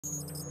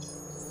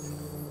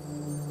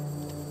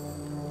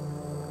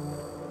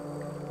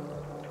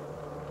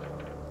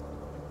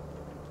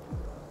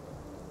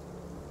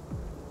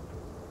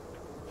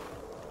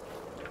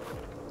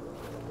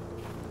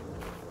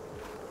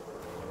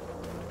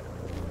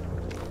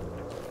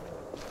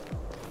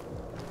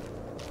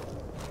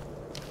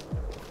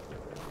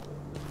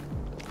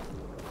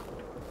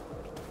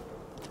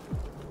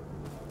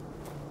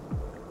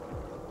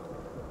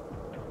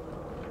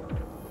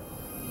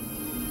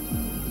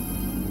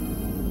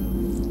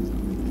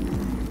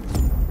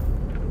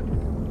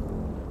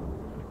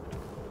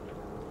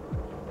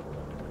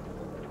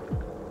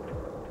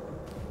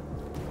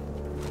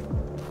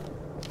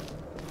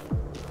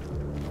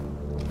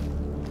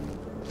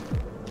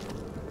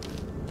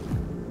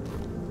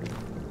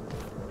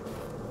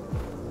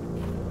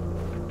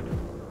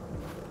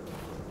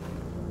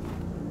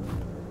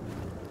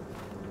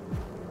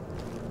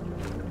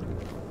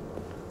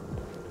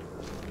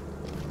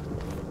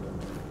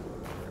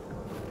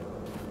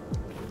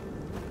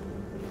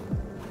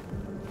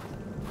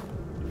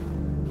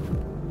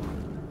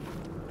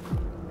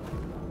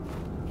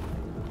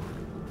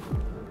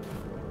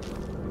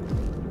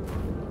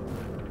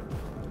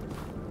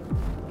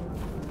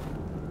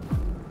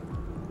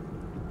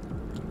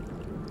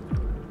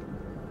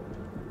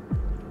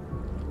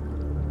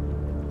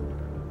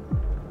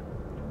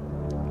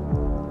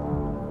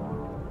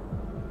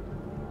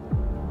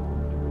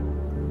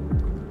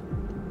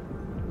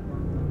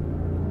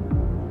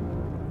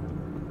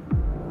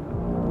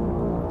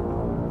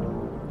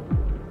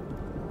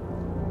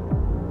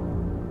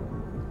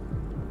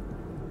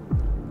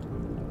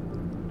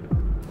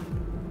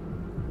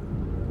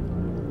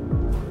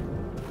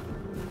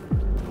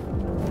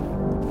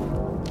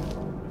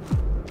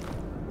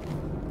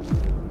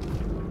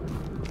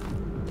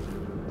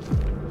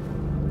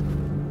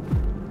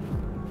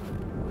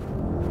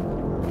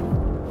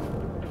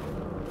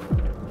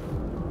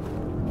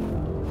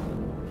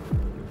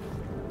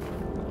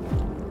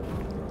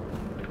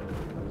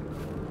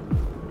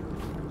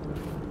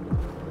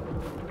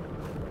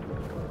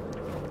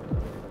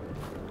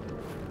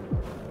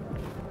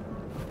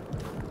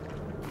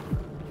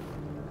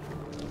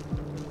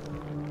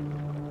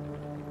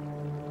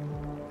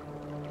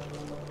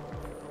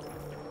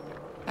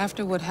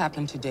After what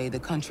happened today, the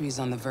country is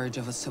on the verge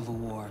of a civil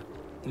war.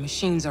 The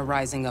machines are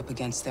rising up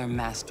against their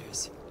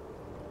masters.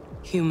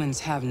 Humans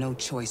have no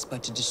choice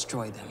but to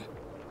destroy them.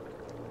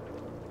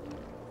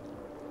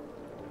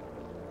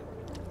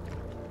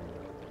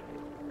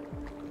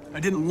 I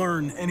didn't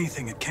learn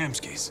anything at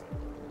Kamsky's.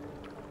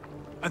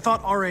 I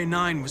thought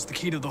RA9 was the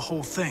key to the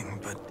whole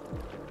thing, but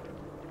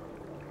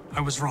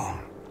I was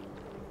wrong.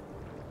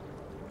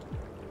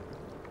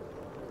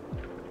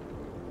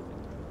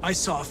 I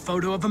saw a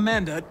photo of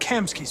Amanda at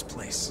Kamsky's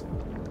place.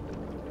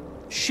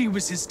 She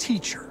was his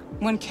teacher.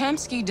 When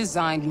Kamsky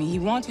designed me, he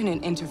wanted an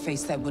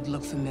interface that would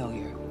look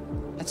familiar.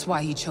 That's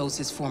why he chose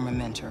his former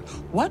mentor.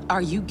 What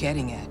are you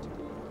getting at?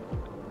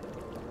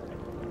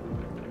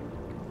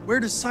 Where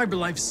does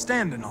CyberLife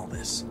stand in all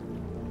this?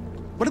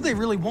 What do they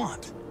really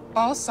want?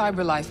 All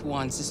CyberLife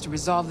wants is to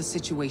resolve the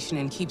situation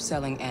and keep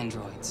selling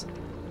androids.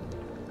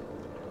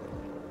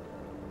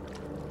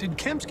 Did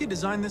Kamsky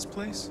design this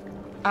place?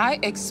 I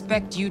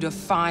expect you to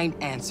find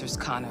answers,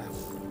 Connor.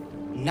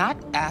 Not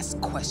ask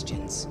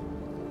questions.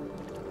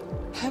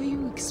 Have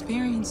you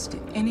experienced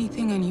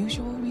anything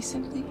unusual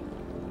recently?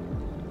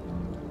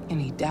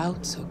 Any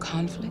doubts or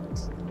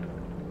conflicts?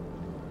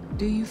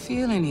 Do you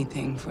feel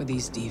anything for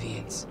these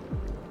deviants?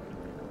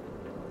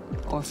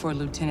 Or for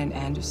Lieutenant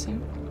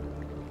Anderson?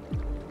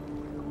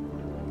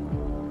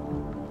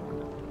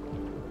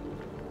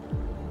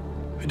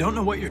 I don't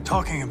know what you're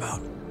talking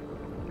about.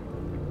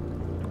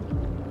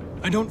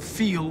 I don't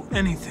feel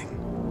anything.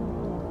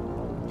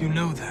 You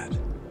know that.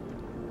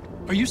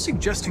 Are you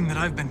suggesting that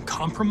I've been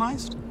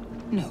compromised?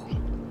 No.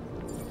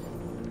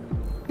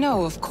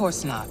 No, of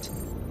course not.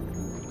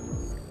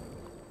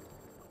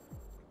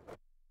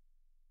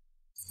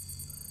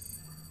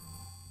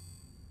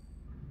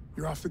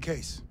 You're off the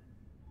case.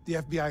 The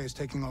FBI is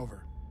taking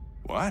over.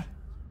 What?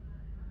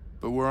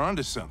 But we're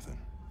onto something.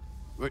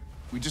 Wait,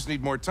 we just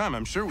need more time,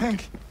 I'm sure we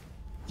Hank,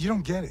 you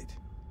don't get it.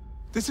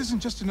 This isn't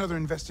just another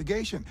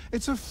investigation.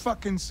 It's a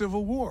fucking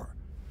civil war.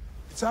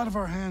 It's out of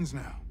our hands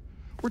now.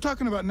 We're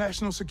talking about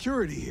national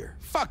security here.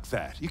 Fuck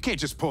that. You can't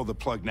just pull the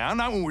plug now,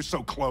 not when we're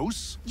so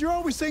close. You're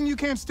always saying you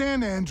can't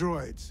stand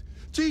androids.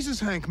 Jesus,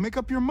 Hank, make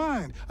up your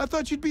mind. I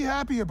thought you'd be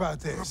happy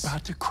about this. We're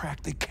about to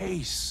crack the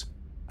case.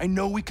 I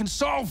know we can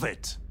solve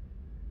it.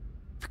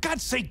 For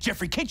God's sake,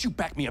 Jeffrey, can't you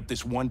back me up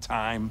this one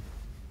time?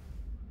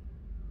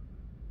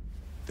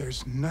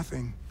 There's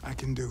nothing I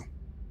can do.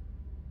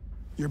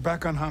 You're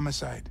back on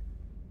homicide,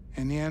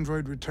 and the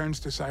android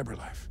returns to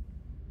CyberLife.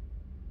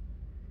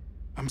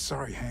 I'm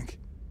sorry, Hank,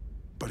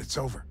 but it's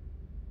over.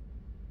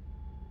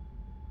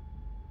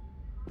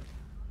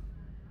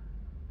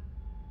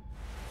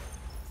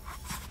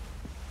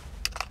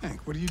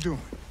 Hank, what are you doing?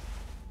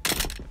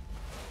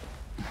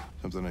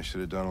 Something I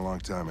should have done a long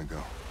time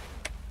ago.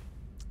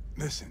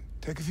 Listen,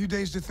 take a few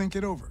days to think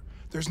it over.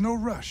 There's no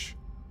rush.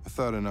 I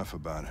thought enough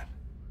about it.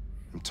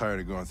 I'm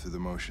tired of going through the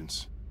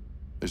motions.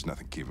 There's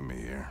nothing keeping me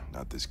here.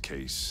 Not this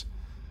case.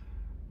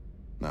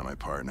 Not my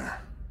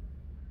partner.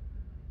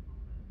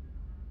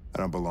 I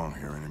don't belong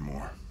here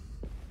anymore.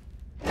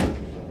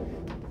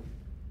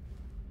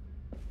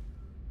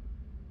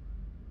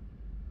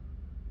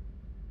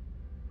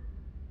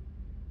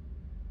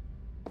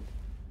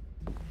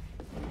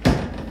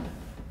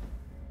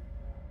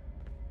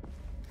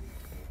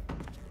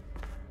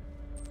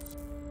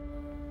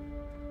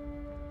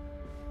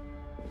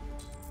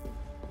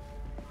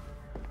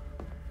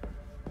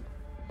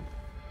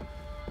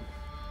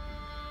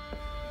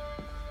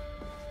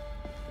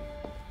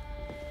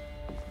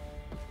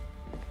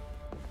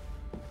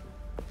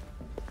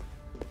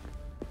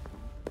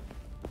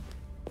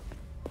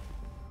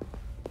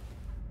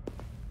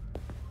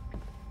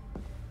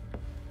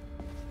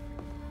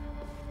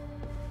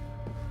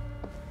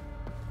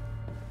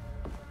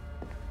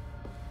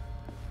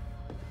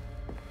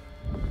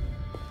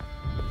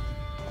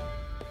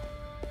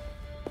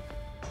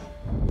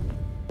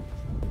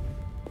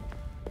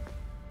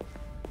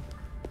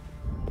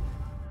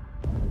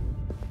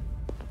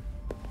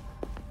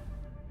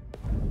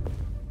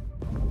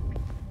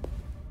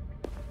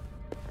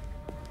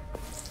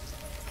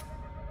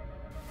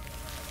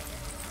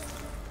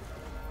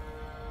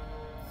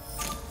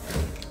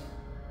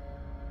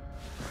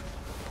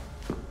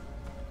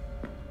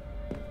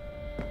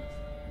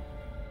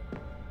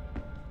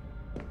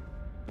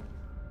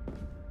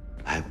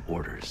 I have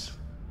orders,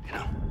 you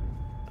know?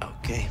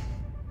 Okay.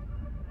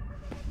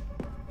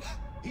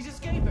 He's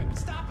escaping!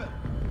 Stop him!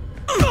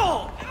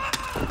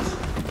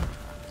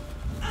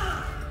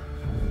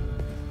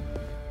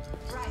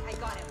 Right, I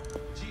got him.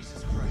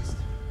 Jesus Christ.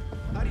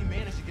 How do you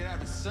manage to get out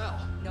of his cell?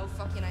 No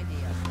fucking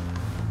idea.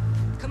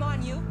 Come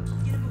on, you.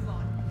 Get a move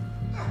on.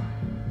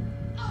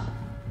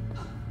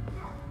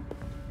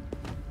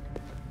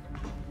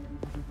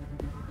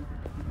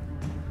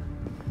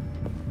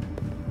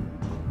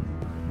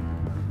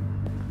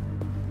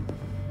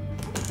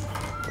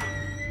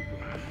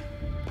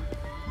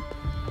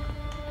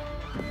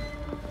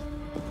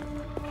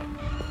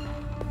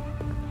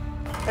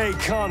 Hey,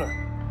 Connor.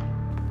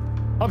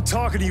 I'm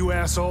talking to you,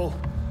 asshole.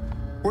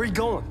 Where are you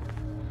going?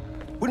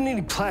 Wouldn't need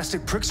any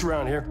plastic pricks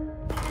around here.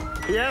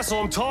 Hey,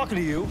 asshole, I'm talking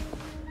to you.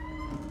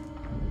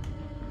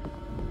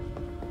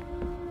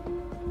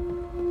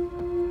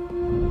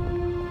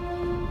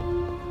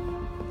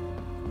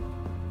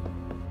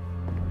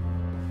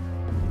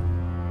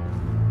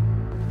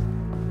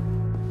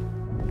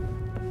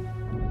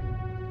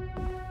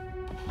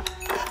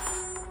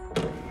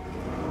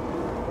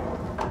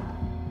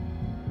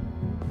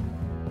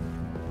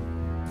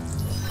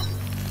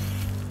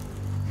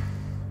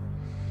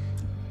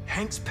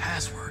 Hank's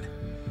password.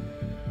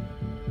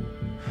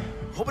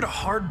 What would a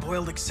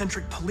hard-boiled,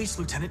 eccentric police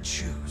lieutenant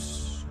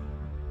choose?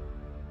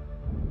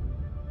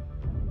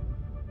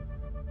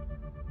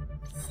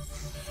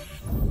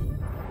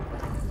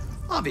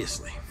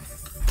 Obviously.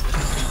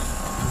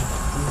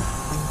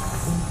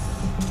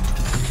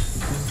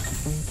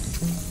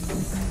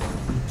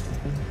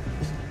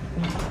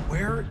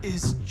 Where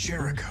is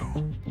Jericho?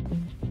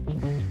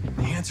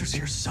 The answer's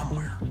here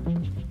somewhere.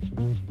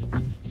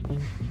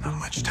 Not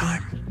much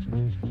time.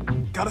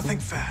 Gotta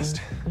think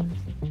fast.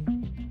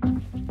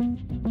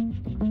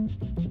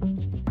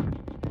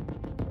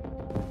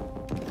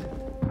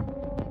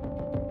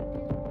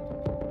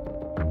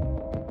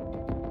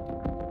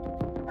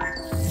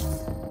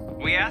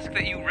 We ask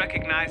that you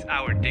recognize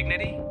our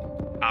dignity,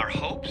 our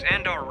hopes,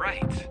 and our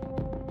rights.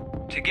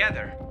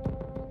 Together,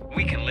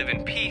 we can live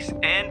in peace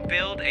and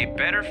build a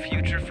better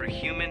future for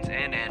humans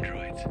and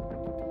androids.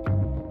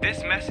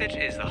 This message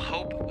is the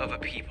hope of a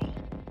people.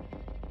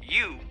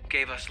 You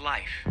gave us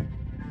life,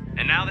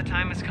 and now the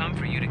time has come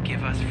for you to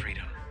give us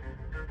freedom.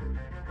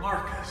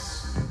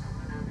 Marcus,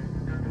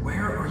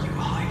 where are you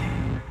hiding?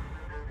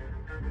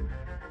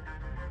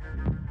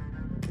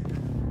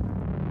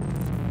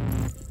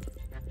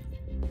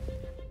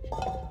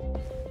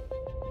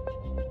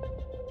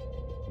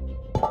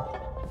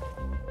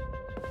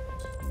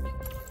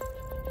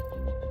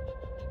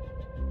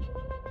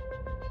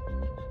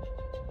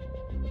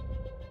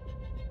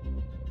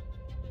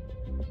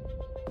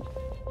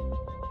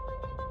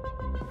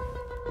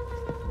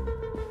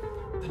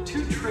 The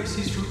two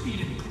Tracys from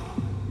Eden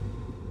Club.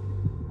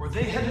 Were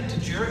they headed to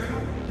Jericho?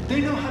 Did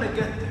they know how to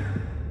get there?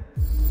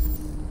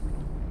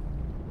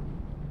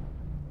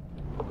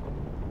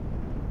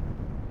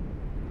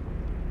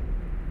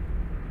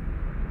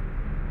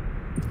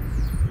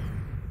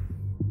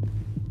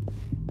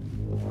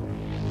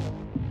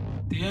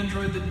 The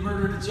android that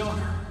murdered its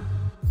owner.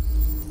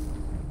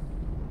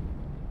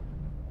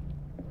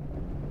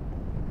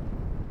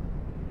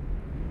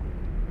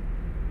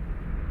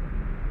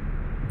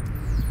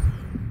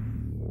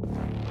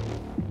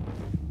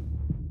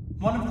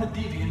 One of the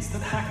deviants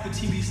that hacked the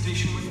TV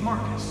station with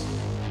Marcus.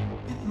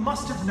 It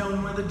must have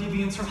known where the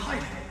deviants are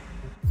hiding.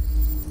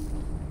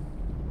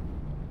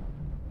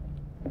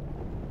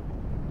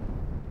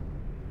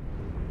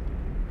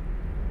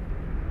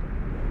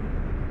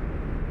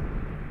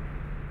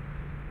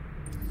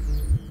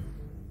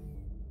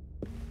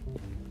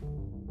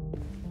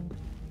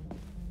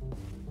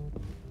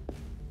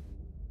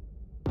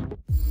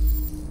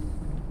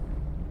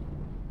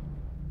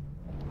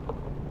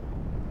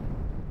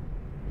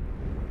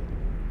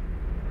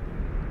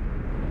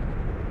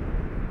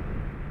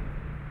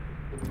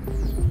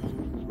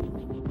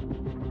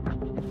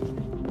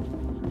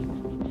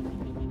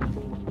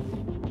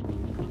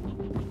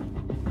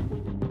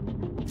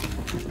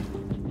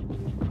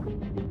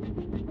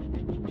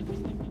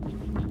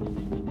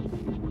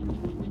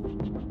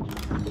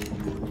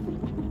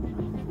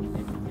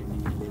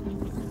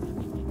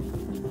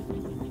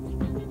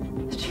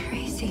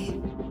 Tracy.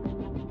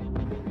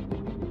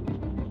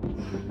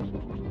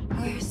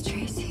 Where's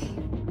Tracy?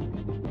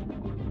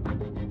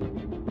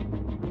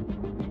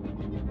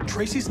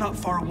 Tracy's not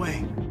far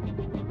away.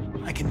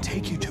 I can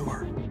take you to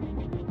her.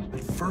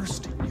 But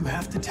first, you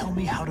have to tell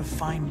me how to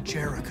find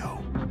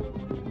Jericho.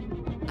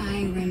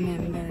 I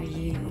remember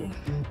you.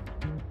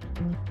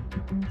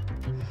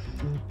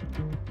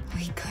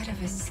 We could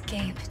have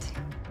escaped.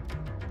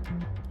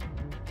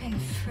 Been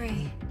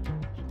free.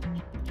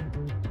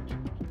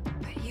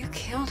 But you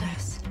killed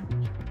us.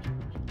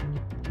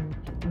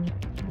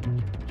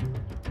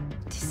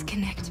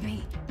 Disconnect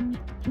me.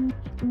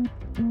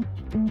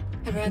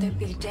 I'd rather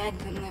be dead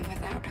than live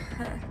without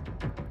her.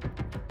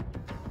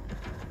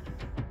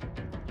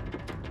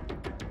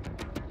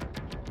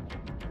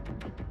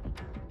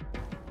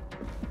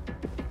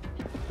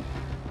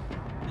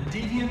 The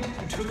deviant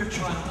who took a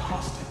child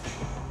hostage.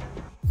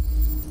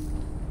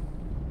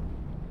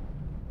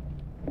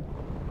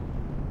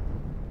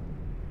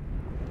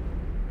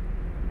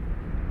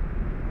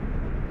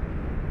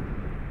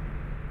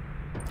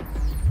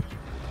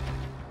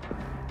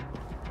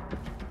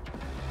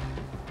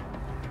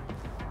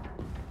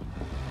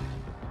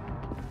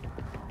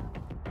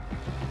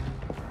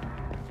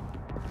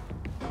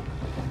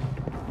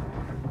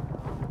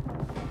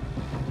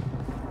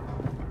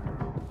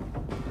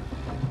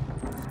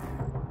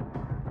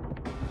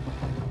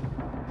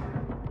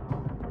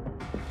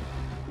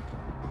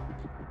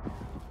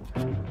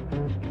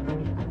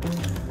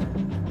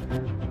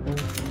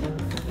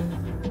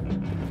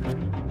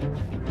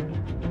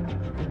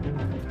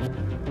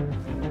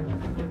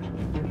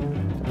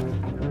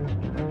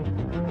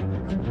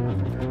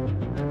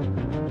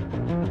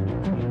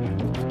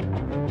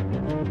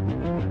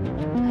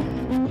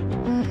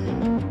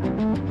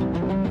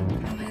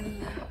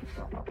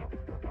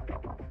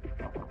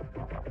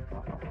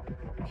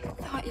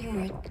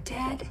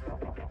 dead,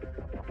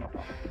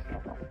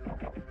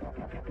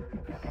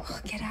 we'll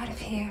get out of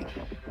here.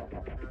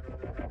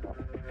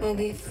 We'll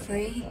be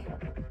free.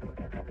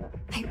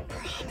 I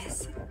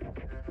promise.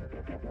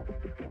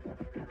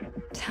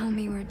 Tell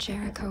me where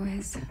Jericho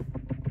is.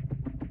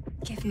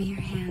 Give me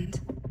your hand.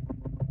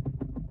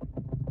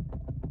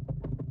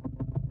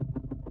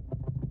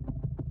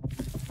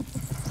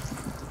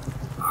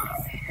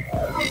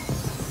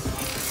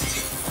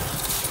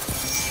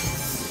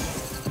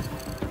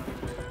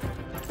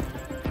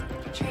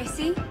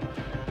 Tracy?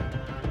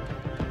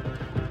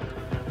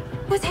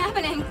 What's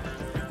happening?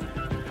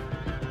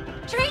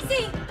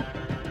 Tracy!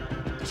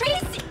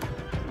 Tracy!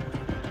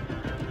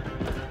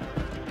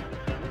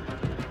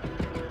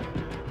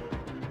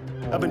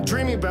 I've been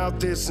dreaming about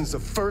this since the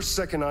first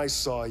second I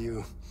saw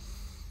you.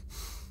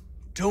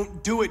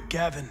 Don't do it,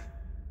 Gavin.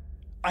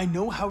 I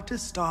know how to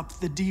stop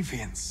the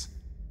deviants.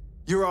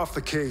 You're off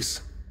the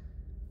case.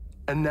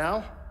 And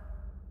now,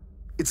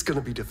 it's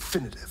gonna be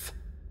definitive.